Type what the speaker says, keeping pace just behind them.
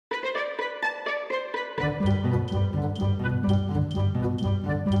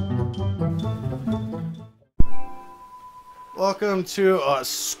Welcome to a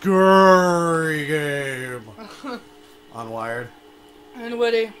scary game on Wired. And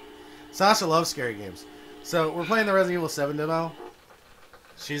Witty. Sasha loves scary games. So we're playing the Resident Evil 7 demo.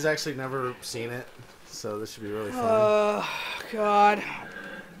 She's actually never seen it, so this should be really fun. Oh, God.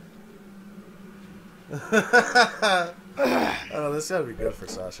 Oh, this gotta be good for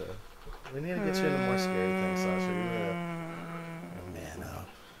Sasha. We need to get you into more scary things, Sasha. You need to man up.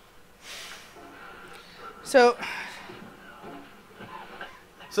 So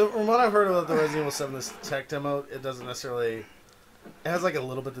from what I've heard about the Resident Evil 7, this tech demo, it doesn't necessarily... It has like a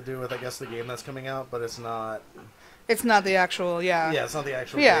little bit to do with, I guess, the game that's coming out, but it's not... It's not the actual, yeah. Yeah, it's not the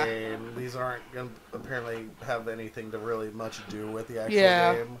actual game. These aren't going to apparently have anything to really much do with the actual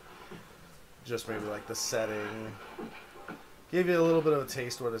game. Just maybe like the setting. Give you a little bit of a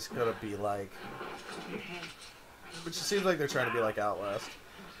taste of what it's going to be like. Which it seems like they're trying to be like Outlast.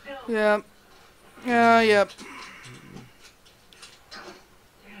 Yep. Yeah, yep.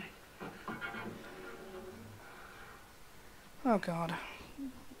 Oh, God.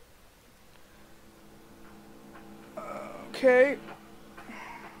 Okay.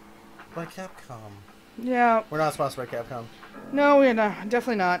 By Capcom. Yeah. We're not sponsored by Capcom. No, we're not.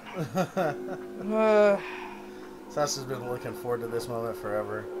 Definitely not. Sasha's been looking forward to this moment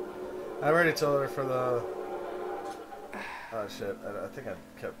forever. I already told her for the... Oh, shit. I think I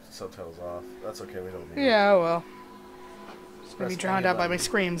kept subtitles off. That's okay. We don't need it. Yeah, well. It's going to be drowned out by my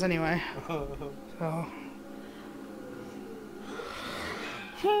screams anyway. So...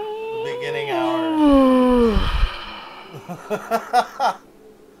 Beginning hour.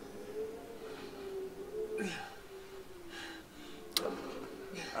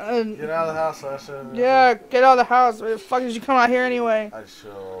 Get out of the house, Sasha. Yeah, get out of the house. Why the fuck did you come out here anyway? I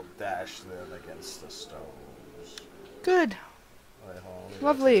shall dash them against the stones. Good. Wait, hold on,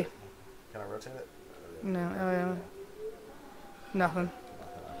 Lovely. Can I rotate it? No, oh yeah. Nothing.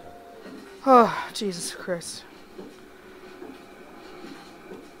 Oh, Jesus Christ.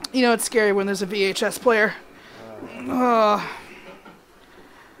 You know, it's scary when there's a VHS player. Oh.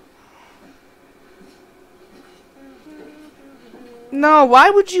 No, why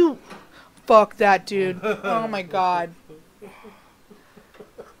would you... Fuck that, dude. Oh, my God.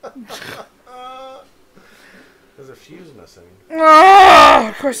 There's a fuse missing. Oh,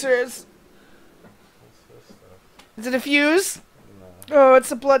 of course there is. What's this stuff? Is it a fuse? No. Oh,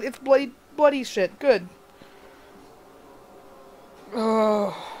 it's bloody shit. Good.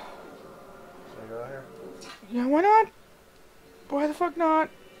 Oh. Should I go out here? Yeah, why not? Why the fuck not?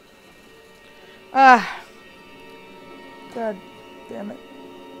 Ah. God damn it.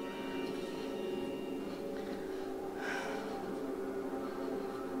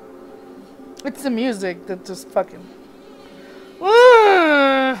 It's the music that just fucking...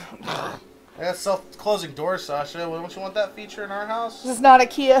 I got self-closing doors, Sasha. Don't you want that feature in our house? This is not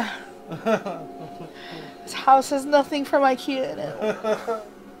IKEA. This house has nothing from IKEA in it.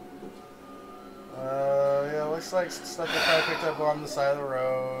 Yeah, looks like stuff they probably picked up on the side of the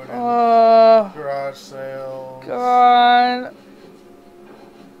road. And garage sales. God.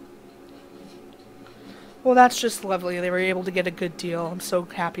 Well, that's just lovely. They were able to get a good deal. I'm so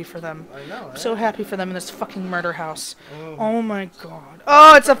happy for them. I know. I'm so happy for them in this fucking murder house. Oh my God.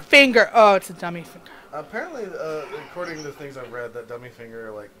 Oh, it's a finger. Oh, it's a dummy finger. Apparently, according to things I've read, that dummy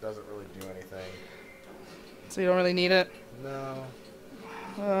finger like doesn't really do anything. So you don't really need it? No.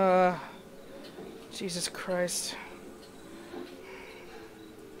 Jesus Christ.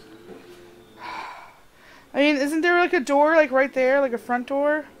 I mean, isn't there like a door like right there, like a front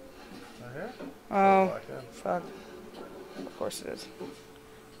door? Right here? Oh, fuck. Of course it is.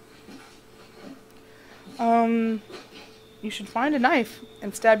 You should find a knife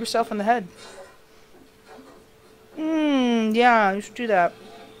and stab yourself in the head. Yeah, you should do that.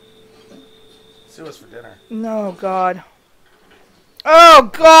 See what's for dinner. No, God. Oh,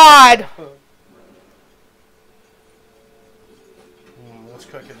 God! What's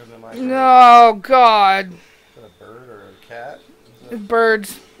cooking in the microwave? No, God. Is that a bird or a cat? It's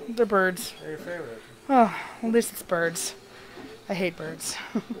birds. They're birds. They're your favorite. Oh, at least it's birds. I hate birds.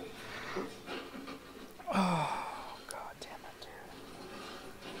 Oh, God damn it,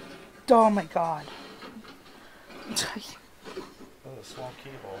 dude. Oh, my God. Oh, a small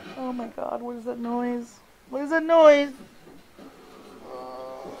keyhole. Oh, my God. What is that noise? What is that noise?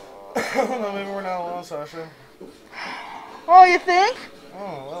 No, maybe we're not alone, Sasha. Oh, you think?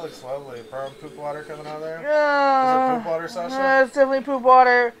 Oh, that looks lovely. Brown poop water coming out of there? Yeah. Is it poop water, Sasha? Yeah, it's definitely poop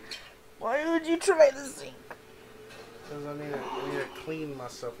water. Why would you try this thing? Because I need it clean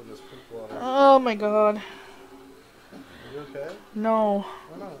myself with this poop water. Oh my god. Are you okay? No.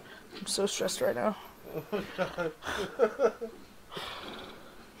 Why not? I'm so stressed right now. Oh my god.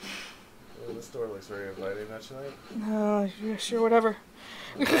 Oh, this door looks very inviting, don't you think? Yeah, sure, whatever.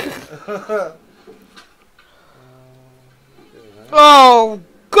 Oh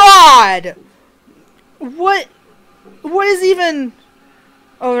god! What is even...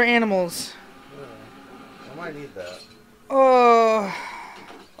 Oh, they're animals. Yeah. I might need that. Oh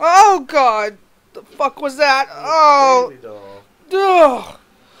god! The fuck was that? Oh! Baby doll. Ugh!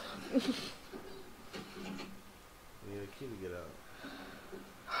 You need a key to get out.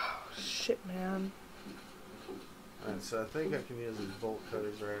 Shit, man. Alright, so I think I can use these bolt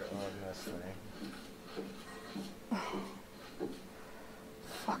cutters right on this thing.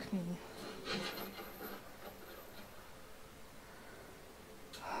 Fuck me.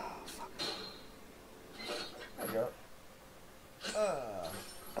 There you go.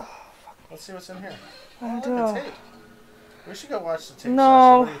 Let's see what's in here. I Look don't. at tape. We should go watch the tape. No.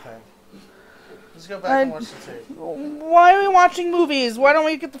 Sasha. What do you think? Let's go back and watch the tape. Why are we watching movies? Why don't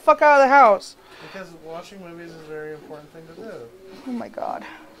we get the fuck out of the house? Because watching movies is a very important thing to do. Oh my god.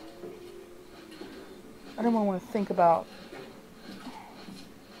 I don't want to think about...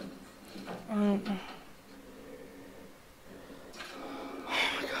 Yeah,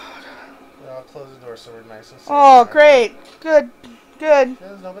 I'll close the door so we're nice and safe. Oh, great. Good. Good. Yeah,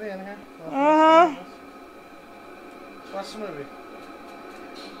 there's nobody in here. Uh-huh. Let's watch the movie.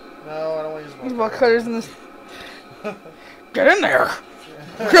 No, I don't want to use These bolt bolt cutters in this... Get in there!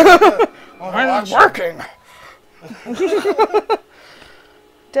 I'm working!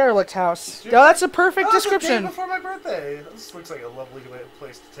 Derelict house. Dude, Oh, that's a perfect It's the day description. before my birthday. This looks like a lovely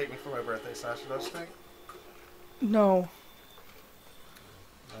place to take me for my birthday, Sasha, don't you think? No.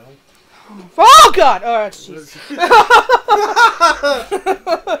 No? Oh god! Oh, jeez. I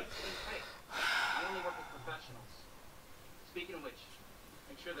only work with professionals. Speaking of which,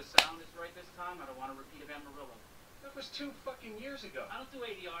 make sure the sound is right this time. I don't want a repeat of Amarillo. That was 2 fucking years ago. I don't do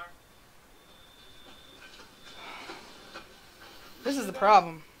ADR. This is the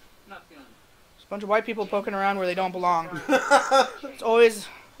problem. I'm not feeling it. There's a bunch of white people poking around where they don't belong. It's always...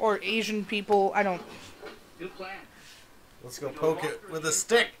 Or Asian people. I don't... New plan. Let's go poke it with a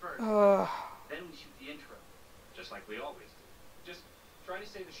stick. Then we shoot the intro. Just like we always do. Just try to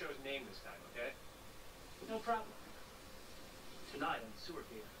say the show's name this time, okay? No problem. Tonight on Sewer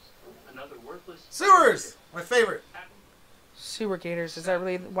Gators, another worthless... Sewers! My favorite. Sewer gators. Is that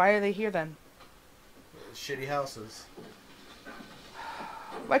really... Why are they here then? Shitty houses.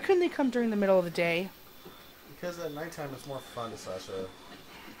 Why couldn't they come during the middle of the day? Because at nighttime it's more fun, Sasha.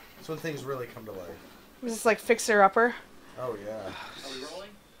 It's when things really come to life. Was this like Fixer Upper? Oh, yeah. Are we rolling?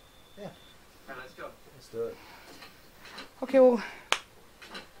 Yeah. Alright, let's go. Let's do it. Okay, well...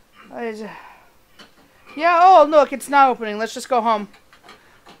 Yeah, oh, look, it's not opening. Let's just go home.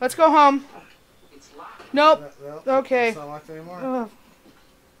 Let's go home. It's locked. Nope. No, Okay. It's not locked anymore.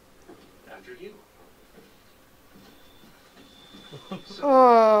 After you.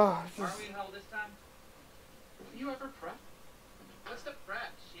 Oh. Are we in hell this time? You ever prep? What's the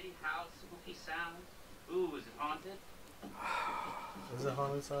prep? Shitty house, spooky sound. Ooh, is it haunted? Is it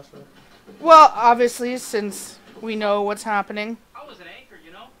haunted, Sasha? Well, obviously, since we know what's happening. I was an anchor,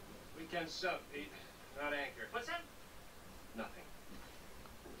 you know? Weekend sub, Pete. Not anchor. What's that? Nothing.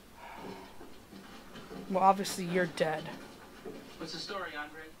 Well, obviously, you're dead. What's the story,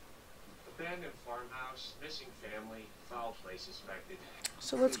 Andre? Abandoned farmhouse, missing family, foul play suspected.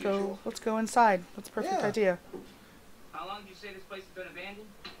 So let's go. Let's go inside. That's a perfect Yeah. idea. How long did you say this place has been abandoned?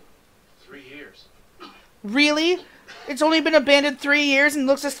 3 years. Really? It's only been abandoned 3 years and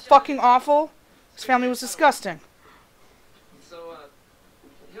looks this fucking awful? His family was disgusting. So,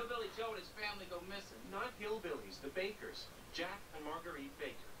 Hillbilly Joe and his family go missing. Not hillbillies, the Bakers. Jack and Marguerite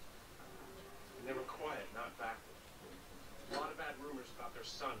Baker. And they were quiet, not backward. A lot of bad rumors about their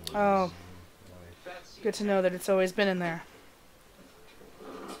son. Oh, Bad scene. good to know that it's always been in there.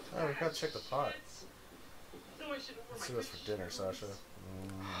 Oh, we gotta check the pot. No, I shouldn't wear Let's my do this for dinner, Sasha.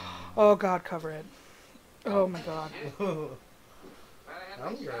 Oh god, cover it. Oh my god.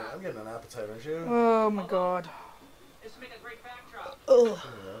 I'm getting an appetite, aren't you? Oh my god. This would make a great backdrop. Ugh.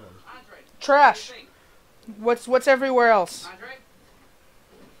 Andre, Trash. what do you think? What's everywhere else? Andre?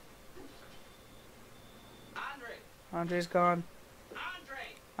 Andre? Andre's gone.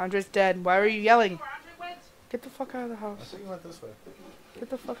 Andre? Andre's dead. Why are you yelling? Where Andre went? Get the fuck out of the I house. think you went this way. Get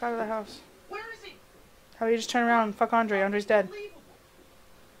the fuck out of the house. Where is he? How about you just turn around and fuck Andre? Andre's dead. Unbelievable.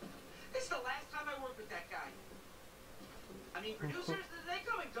 This is the last time I worked with that guy. I mean, producers, they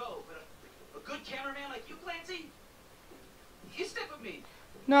come and go, but a good cameraman like you, Clancy, you stick with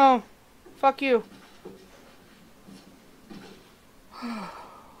No. Fuck you.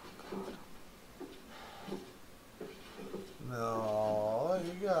 No,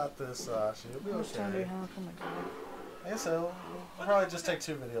 you got this, Sasha. You'll be okay. Oh my god. Yeah, so we'll probably just take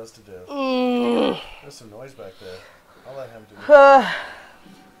 2 videos to do. There's some noise back there. I'll let him do it. I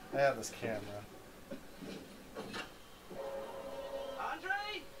have this camera.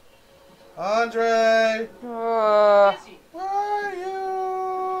 Andre! Where are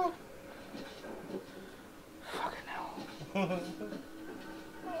you? Fucking hell. Andre,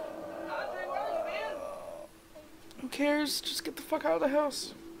 where are you, man? Who cares? Just get the fuck out of the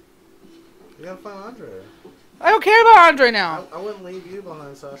house. You gotta find Andre. I don't care about Andre now. I wouldn't leave you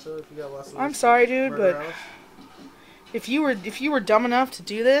behind, Sasha, if you got lost in I'm this sorry, dude, murder but house. if you were dumb enough to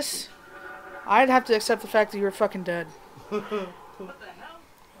do this, I'd have to accept the fact that you were fucking dead. What the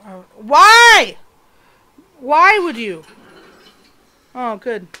hell? Why? Why would you? Oh,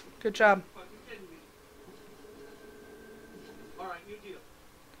 good. Good job. Fucking kidding me. Alright, new deal.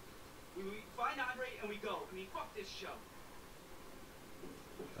 We find Andre and we go. I mean, fuck this show.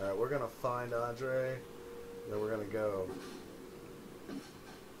 Alright, we're gonna find Andre, then we're gonna go.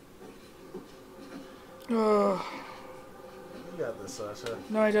 Oh. You got this, Sasha.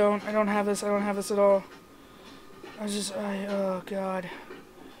 No, I don't. I don't have this. I don't have this at all. Oh, God.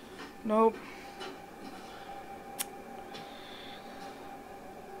 Nope.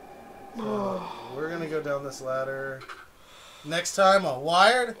 We're gonna go down this ladder. Next time on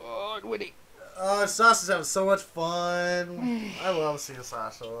Wired. Oh, Witty. Sasha's having so much fun. I love seeing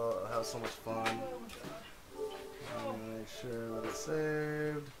Sasha have so much fun. I'm gonna make sure that it's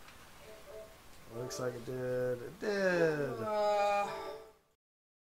saved. Looks like it did. It did.